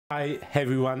Hi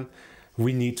everyone,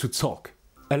 we need to talk.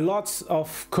 A lot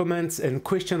of comments and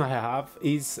questions I have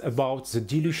is about the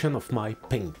dilution of my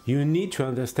paint. You need to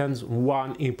understand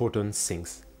one important thing.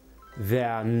 They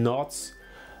are not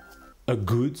a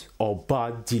good or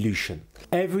bad dilution.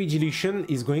 Every dilution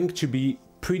is going to be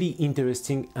pretty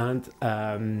interesting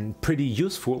and pretty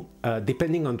useful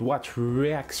depending on what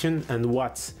reaction and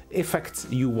what effect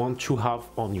you want to have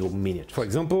on your miniature. For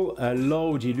example, a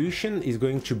low dilution is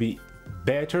going to be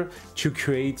better to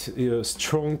create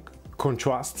strong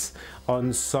contrasts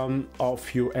on some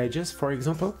of your edges, for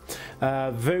example.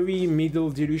 Very middle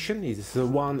dilution is the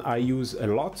one I use a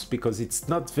lot because it's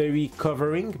not very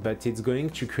covering, but it's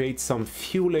going to create some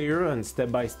few layers, and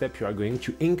step by step you are going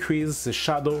to increase the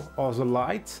shadow or the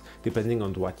light depending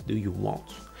on what do you want.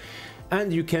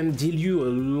 And you can dilute a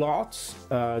lot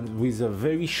with a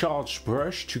very sharp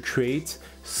brush to create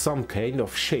some kind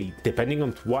of shade. Depending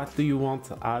on what do you want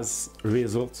as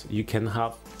result, you can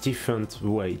have different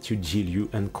way to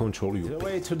dilute and control your paint. The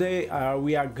way today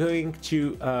we are going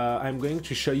to, I'm going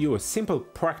to show you a simple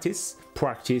practice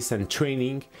and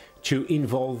training to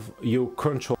involve your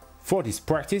control. For this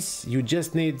practice, you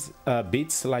just need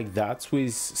bits like that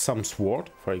with some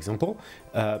sword, for example,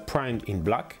 primed in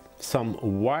black. Some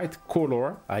white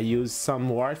color. I use some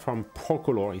white from Pro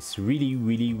Color. It's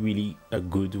really a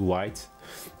good white.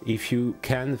 If you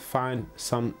can find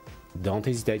some, don't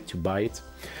hesitate to buy it.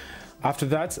 After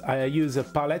that, I use a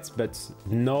palette, but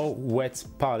no wet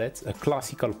palette, a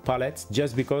classical palette,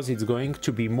 just because it's going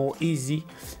to be more easy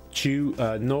to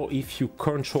know if you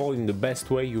control in the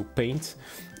best way you paint.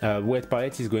 Wet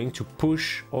palette is going to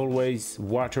push always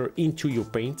water into your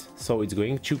paint, so it's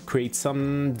going to create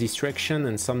some distraction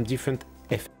and some different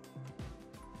effects.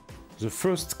 The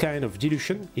first kind of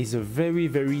dilution is a very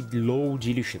low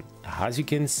dilution. As you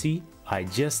can see, I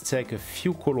just take a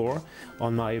few color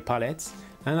on my palette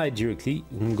and I directly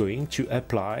am going to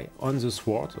apply on the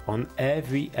sword on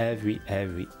every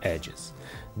edges.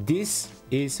 This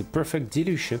is a perfect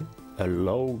dilution, a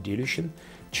low dilution,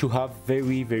 to have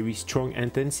very strong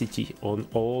intensity on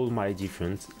all my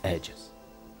different edges.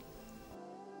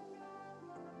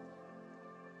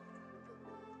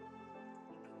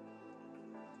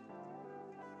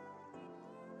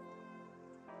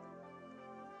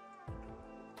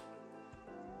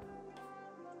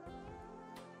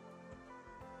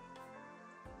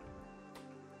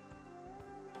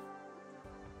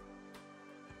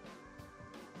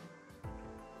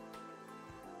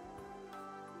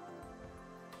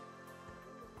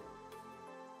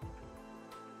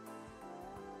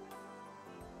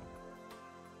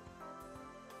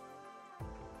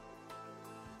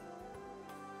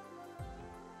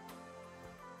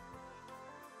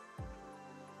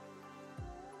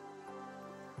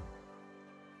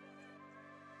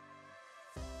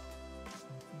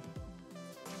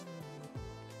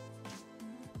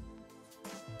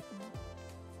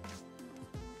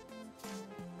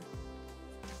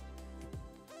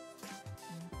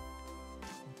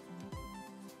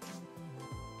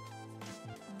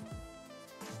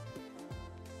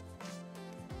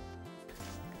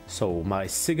 So my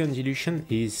second dilution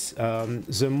is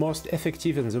the most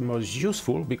effective and the most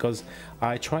useful, because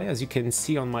I try, as you can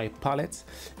see on my palette,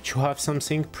 to have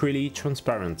something pretty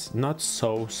transparent, not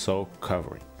so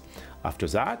covering. After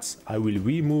that, I will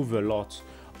remove a lot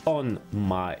on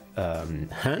my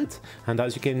hand, and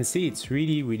as you can see, it's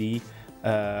really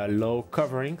low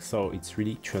covering, so it's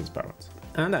really transparent.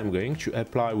 And I'm going to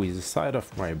apply with the side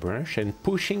of my brush and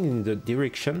pushing in the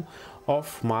direction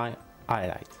of my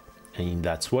highlight. And in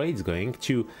that way, it's going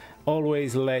to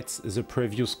always let the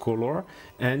previous color,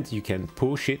 and you can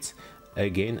push it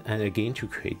again and again to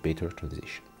create better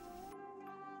transition.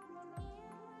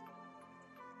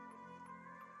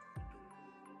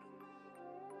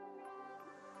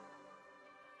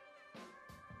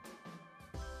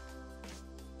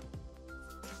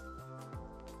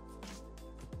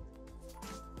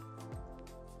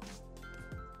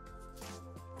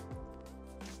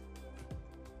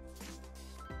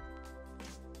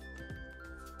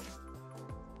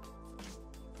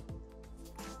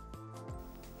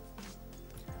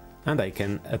 And I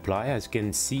can apply, as you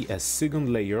can see, a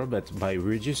second layer, but by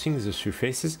reducing the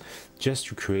surfaces, just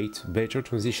to create better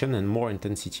transition and more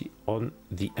intensity on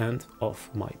the end of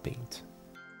my paint.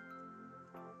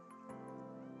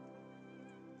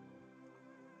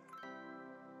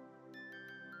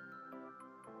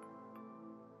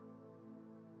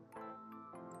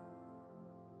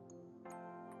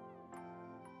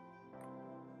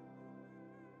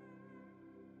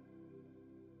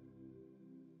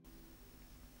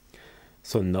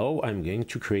 So now I'm going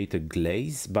to create a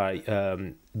glaze by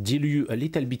dilute a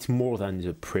little bit more than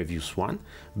the previous one,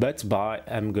 but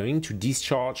I'm going to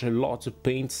discharge a lot of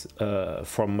paint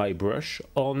from my brush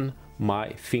on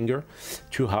my finger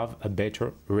to have a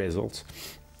better result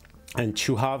and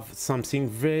to have something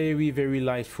very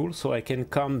lightful, so I can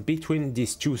come between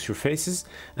these two surfaces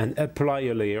and apply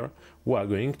a layer. We are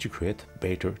going to create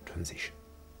better transition.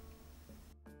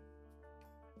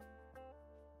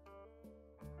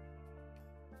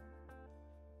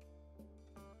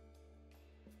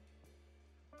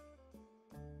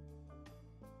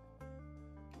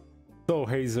 So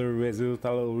here's the result.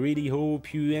 I really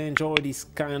hope you enjoy this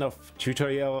kind of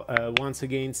tutorial. Once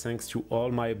again, thanks to all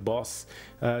my boss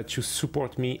to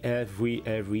support me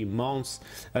every month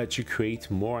to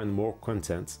create more and more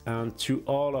content, and to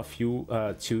all of you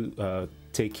to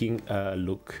taking a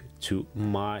look to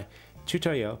my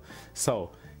tutorial.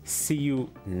 So see you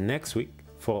next week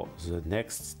for the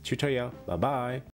next tutorial. Bye bye.